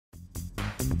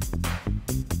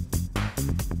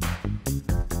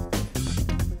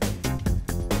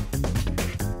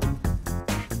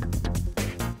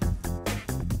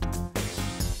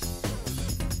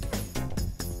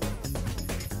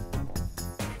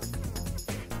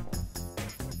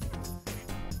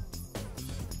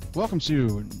Welcome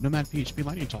to Nomad PHP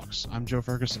Lightning Talks. I'm Joe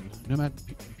Ferguson. Nomad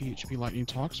PHP Lightning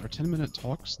Talks are 10-minute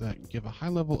talks that give a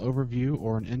high-level overview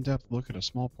or an in-depth look at a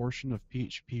small portion of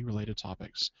PHP-related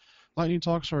topics. Lightning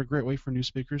Talks are a great way for new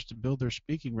speakers to build their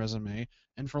speaking resume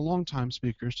and for long-time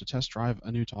speakers to test drive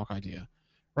a new talk idea.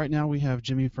 Right now we have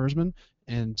Jimmy Fursman,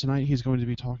 and tonight he's going to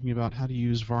be talking about how to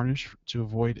use Varnish to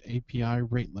avoid API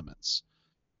rate limits.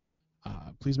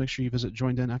 Please make sure you visit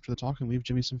JoinedIn after the talk and leave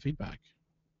Jimmy some feedback.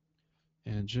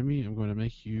 And Jimmy, I'm going to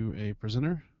make you a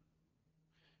presenter,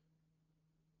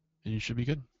 and you should be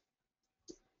good.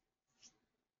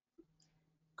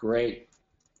 Great.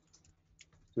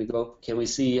 Can we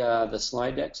see the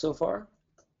slide deck so far?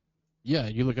 Yeah,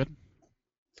 you look good.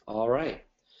 All right.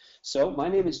 So my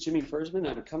name is Jimmy Fursman.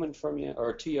 I'm coming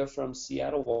to you from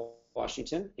Seattle,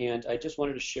 Washington, and I just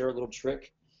wanted to share a little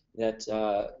trick that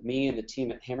me and the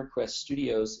team at HammerQuest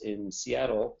Studios in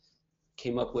Seattle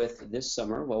came up with this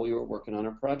summer while we were working on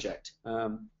a project.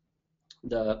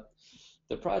 The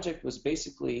project was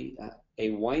basically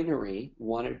a winery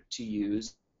wanted to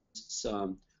use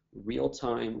some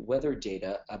real-time weather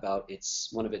data about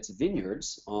one of its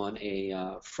vineyards on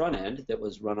a front end that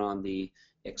was run on the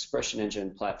expression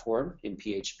engine platform in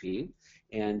PHP.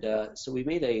 And so we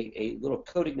made a little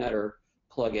CodeIgniter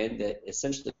plugin that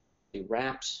essentially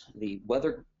wrapped the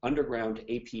Weather Underground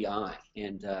API,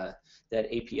 and that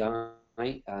API,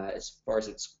 as far as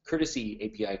its courtesy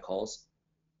API calls,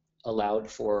 allowed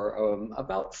for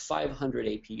about 500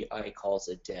 API calls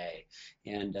a day.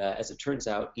 And as it turns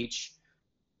out, each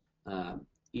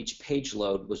page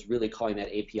load was really calling that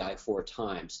API 4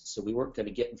 times, so we weren't going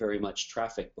to get very much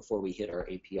traffic before we hit our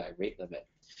API rate limit.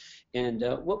 And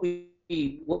what we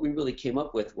really came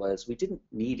up with was we didn't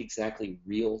need exactly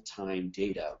real-time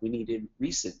data. We needed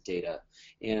recent data.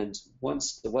 And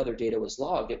once the weather data was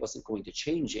logged, it wasn't going to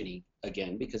change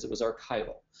again because it was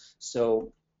archival.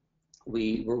 So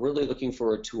we were really looking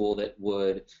for a tool that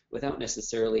would, without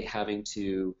necessarily having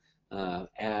to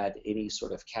add any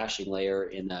sort of caching layer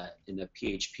in the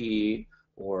PHP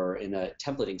or in a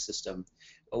templating system,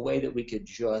 a way that we could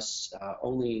just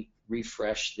only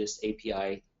refresh this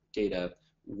API data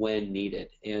when needed.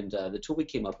 And the tool we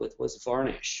came up with was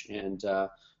Varnish. And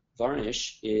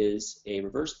Varnish is a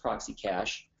reverse proxy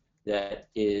cache that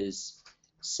is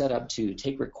set up to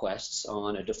take requests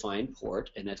on a defined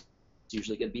port, and that's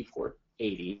usually going to be port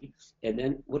 80. And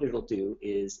then what it'll do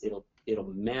is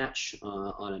it'll match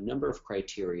on a number of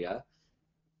criteria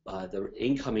the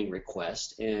incoming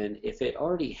request, and if it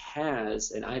already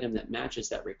has an item that matches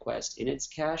that request in its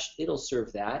cache, it'll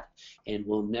serve that and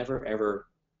will never ever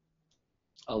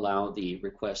allow the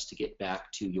request to get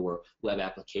back to your web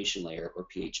application layer, or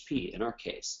PHP in our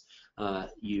case.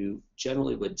 You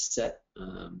generally would set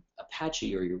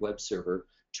Apache or your web server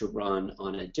to run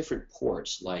on a different port,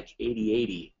 like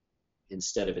 8080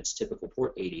 instead of its typical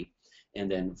port 80, and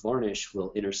then Varnish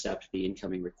will intercept the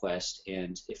incoming request,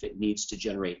 and if it needs to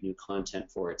generate new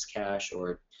content for its cache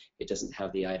or it doesn't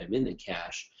have the item in the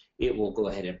cache, it will go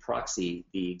ahead and proxy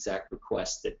the exact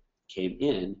request that came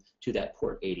in to that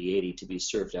port 8080 to be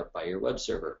served up by your web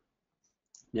server.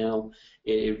 Now,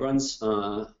 it runs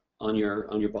on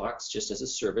your box just as a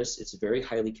service. It's very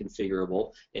highly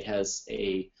configurable. It has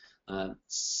a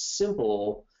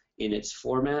simple in its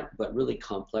format, but really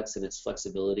complex in its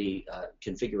flexibility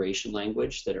configuration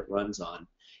language that it runs on.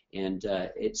 And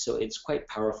so it's quite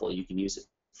powerful. You can use it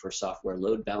for software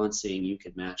load balancing. You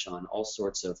can match on all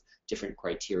sorts of different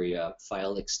criteria,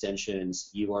 file extensions,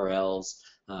 URLs,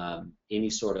 any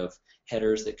sort of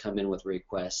headers that come in with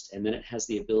requests. And then it has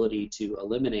the ability to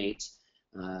eliminate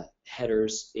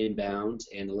headers inbound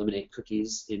and eliminate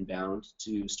cookies inbound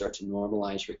to start to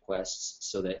normalize requests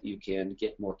so that you can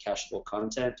get more cacheable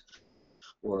content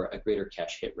or a greater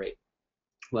cache hit rate.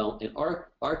 Well, in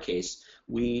our case,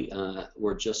 we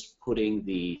were just putting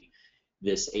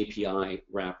this API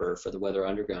wrapper for the Weather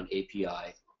Underground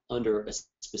API under a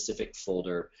specific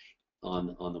folder on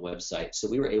the website. So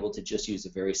we were able to just use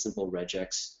a very simple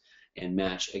regex and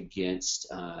match against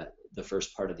the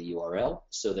first part of the URL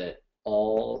so that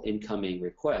all incoming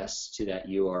requests to that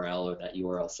URL or that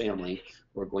URL family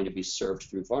were going to be served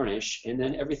through Varnish, and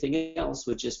then everything else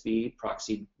would just be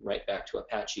proxied right back to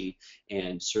Apache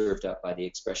and served up by the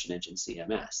expression engine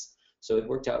CMS. So it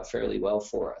worked out fairly well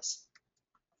for us.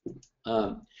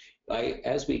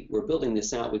 As we were building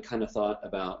this out, we kind of thought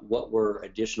about what were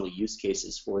additional use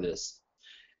cases for this.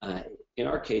 In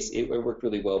our case, it worked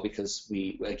really well because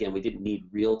we didn't need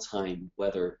real-time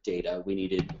weather data. We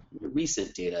needed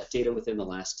recent data within the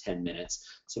last 10 minutes.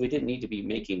 So we didn't need to be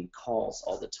making calls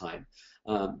all the time.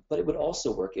 But it would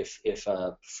also work if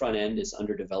a front end is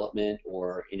under development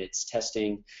or in its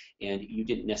testing, and you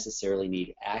didn't necessarily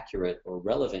need accurate or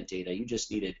relevant data. You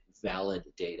just needed valid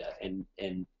data, and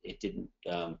it didn't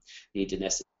need to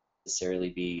necessarily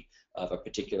be of a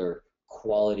particular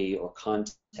quality or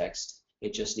context.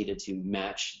 It just needed to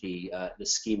match the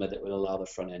schema that would allow the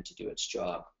front end to do its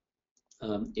job.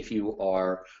 If you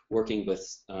are working with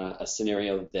a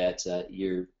scenario that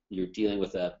you're dealing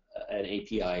with an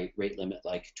API rate limit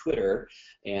like Twitter,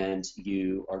 and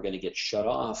you are going to get shut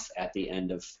off at the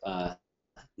end of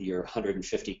your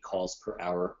 150 calls per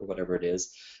hour or whatever it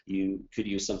is, you could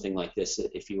use something like this.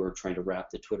 If you were trying to wrap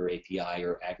the Twitter API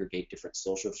or aggregate different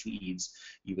social feeds,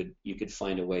 you could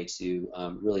find a way to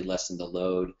really lessen the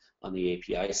load on the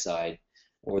API side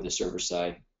or the server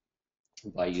side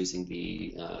by using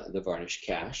the Varnish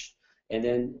cache. And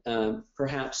then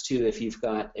perhaps too, if you've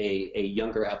got a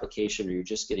younger application or you're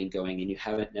just getting going and you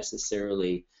haven't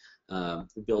necessarily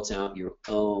built out your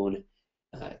own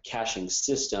caching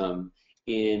system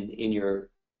in your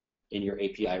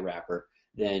API wrapper,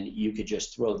 then you could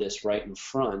just throw this right in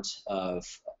front of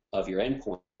your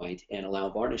endpoint and allow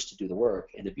Varnish to do the work.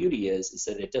 And the beauty is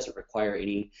that it doesn't require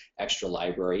any extra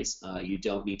libraries. You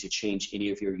don't need to change any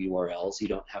of your URLs. You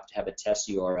don't have to have a test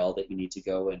URL that you need to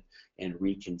go and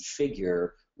reconfigure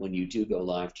when you do go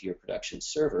live to your production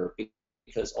server,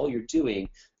 because all you're doing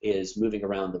is moving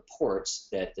around the ports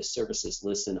that the services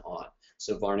listen on.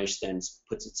 So Varnish then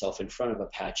puts itself in front of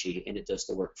Apache and it does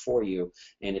the work for you,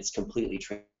 and it's completely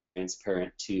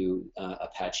transparent to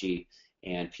Apache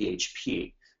and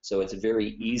PHP. So it's very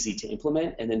easy to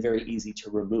implement and then very easy to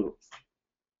remove.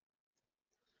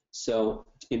 So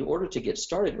in order to get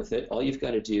started with it, all you've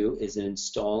got to do is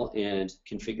install and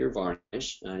configure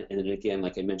Varnish. And then again,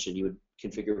 like I mentioned, you would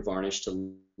configure Varnish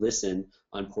to listen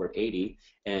on port 80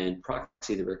 and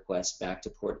proxy the request back to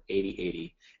port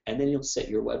 8080. And then you'll set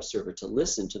your web server to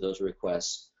listen to those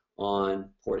requests on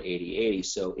port 8080.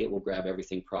 So it will grab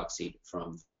everything proxied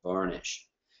from Varnish.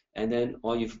 And then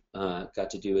all you've got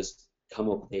to do is come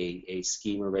up with a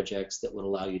schema regex that would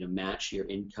allow you to match your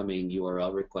incoming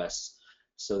URL requests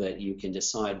so that you can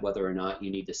decide whether or not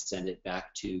you need to send it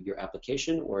back to your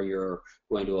application, or you're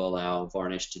going to allow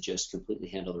Varnish to just completely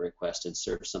handle the request and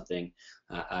serve something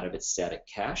out of its static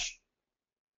cache.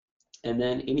 And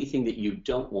then anything that you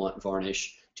don't want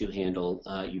Varnish to handle,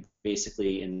 you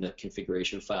basically in the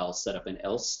configuration file set up an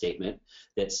else statement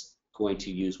that's going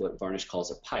to use what Varnish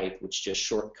calls a pipe, which just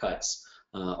shortcuts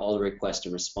all the requests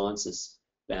and responses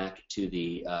back to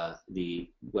the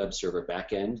web server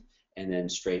backend, and then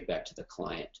straight back to the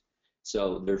client.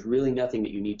 So there's really nothing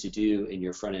that you need to do in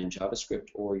your front-end JavaScript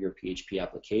or your PHP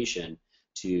application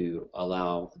to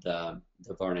allow the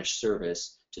Varnish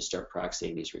service to start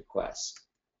proxying these requests.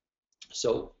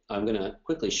 So I'm going to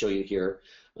quickly show you here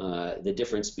the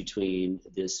difference between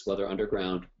this Weather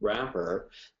Underground wrapper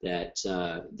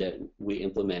that we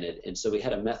implemented. And so we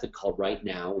had a method called Right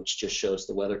Now, which just shows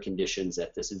the weather conditions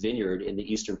at this vineyard in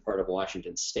the eastern part of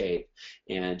Washington State.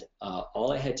 And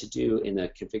all I had to do in the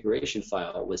configuration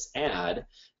file was add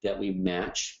that we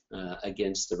match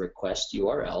against the request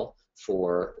URL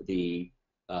for the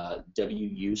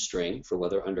WU string for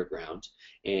Weather Underground.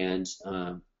 And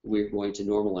we're going to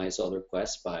normalize all the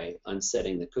requests by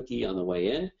unsetting the cookie on the way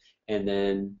in, and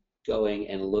then going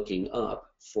and looking up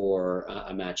for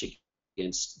a match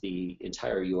against the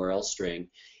entire URL string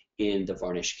in the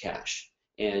Varnish cache.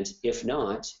 And if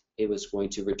not, it was going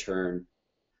to return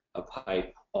a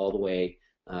pipe all the way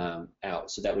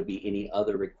out. So that would be any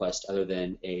other request other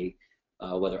than a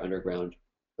Weather Underground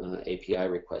API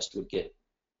request would get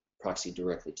proxied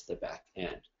directly to the back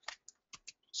end.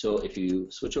 So if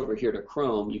you switch over here to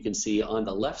Chrome, you can see on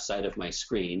the left side of my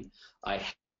screen, I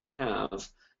have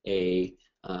a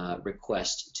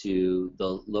request to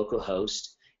the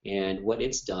localhost, and what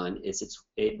it's done is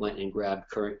it went and grabbed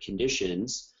current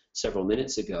conditions several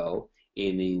minutes ago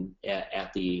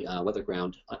at the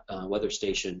weather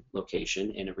station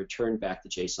location, and it returned back the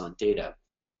JSON data.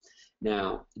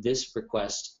 Now, this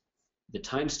request, the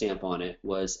timestamp on it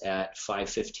was at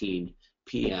 5:15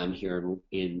 p.m. here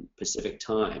in Pacific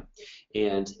time,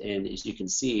 and as you can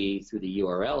see through the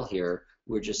URL here,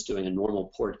 we're just doing a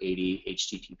normal port 80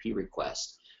 HTTP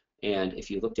request. And if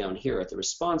you look down here at the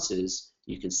responses,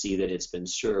 you can see that it's been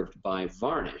served by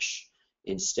Varnish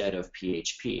instead of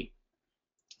PHP.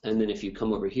 And then if you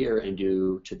come over here and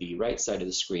do to the right side of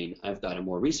the screen, I've got a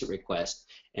more recent request,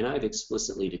 and I've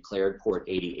explicitly declared port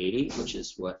 8080, which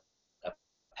is what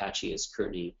Apache is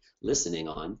currently listening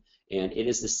on, and it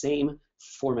is the same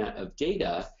format of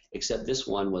data except this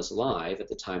one was live at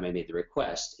the time I made the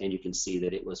request, and you can see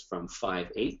that it was from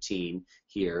 5:18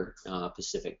 here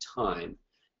Pacific time.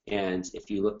 And if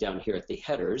you look down here at the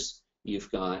headers,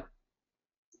 you've got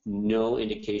no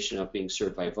indication of being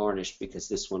served by Varnish, because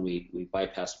this one we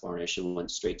bypassed Varnish and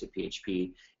went straight to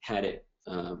PHP, had it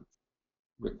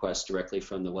request directly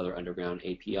from the Weather Underground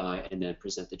API, and then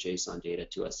present the JSON data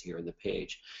to us here in the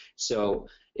page. So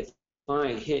if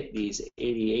I hit these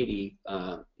 8080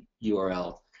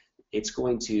 URL, it's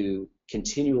going to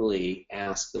continually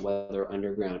ask the Weather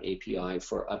Underground API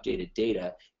for updated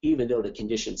data, even though the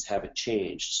conditions haven't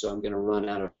changed. So I'm going to run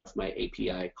out of my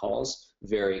API calls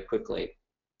very quickly.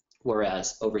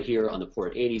 Whereas over here on the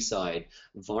port 80 side,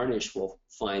 Varnish will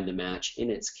find the match in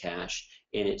its cache,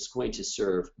 and it's going to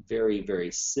serve very,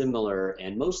 very similar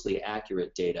and mostly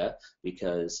accurate data,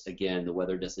 because again, the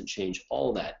weather doesn't change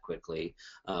all that quickly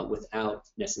without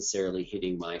necessarily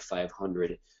hitting my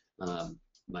 500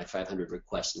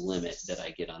 request limit that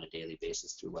I get on a daily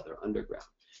basis through Weather Underground.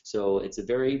 So it's a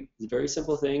very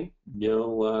simple thing.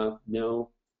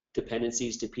 No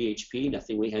dependencies to PHP,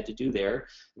 nothing we had to do there.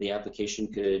 The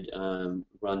application could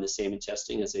run the same in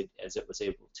testing as it was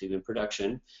able to in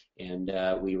production, and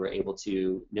we were able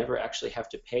to never actually have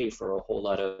to pay for a whole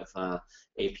lot of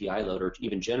API load, or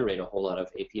even generate a whole lot of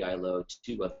API load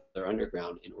to Weather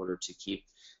Underground in order to keep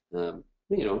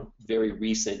very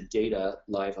recent data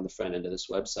live on the front end of this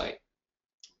website.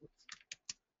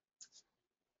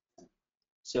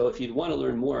 So if you'd want to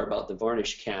learn more about the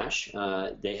Varnish cache,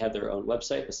 they have their own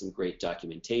website with some great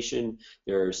documentation.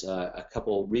 There's a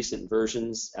couple recent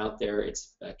versions out there.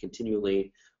 It's a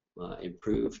continually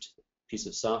improved piece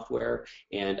of software.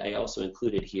 And I also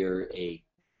included here a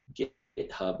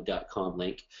github.com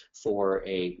link for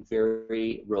a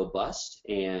very robust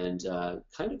and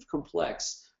kind of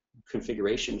complex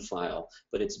configuration file,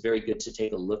 but it's very good to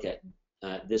take a look at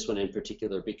this one in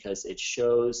particular, because it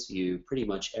shows you pretty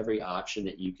much every option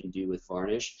that you can do with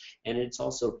Varnish, and it's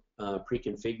also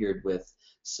pre-configured with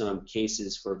some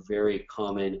cases for very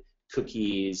common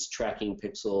cookies, tracking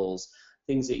pixels,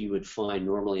 things that you would find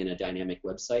normally in a dynamic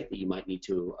website that you might need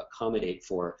to accommodate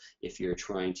for if you're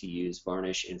trying to use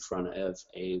Varnish in front of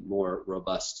a more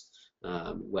robust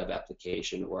web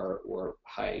application or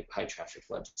high traffic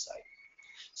website.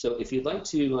 So if you'd like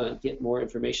to get more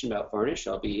information about Varnish,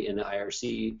 I'll be in the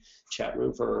IRC chat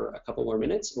room for a couple more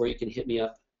minutes, or you can hit me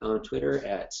up on Twitter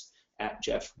at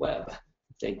 @JeffWebb.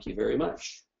 Thank you very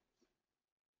much.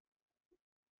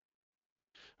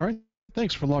 All right.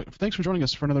 Thanks for joining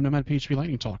us for another Nomad PHP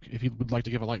Lightning Talk. If you would like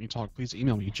to give a lightning talk, please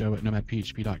email me,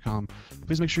 joe@nomadphp.com.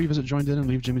 Please make sure you visit Joined In and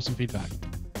leave Jimmy some feedback.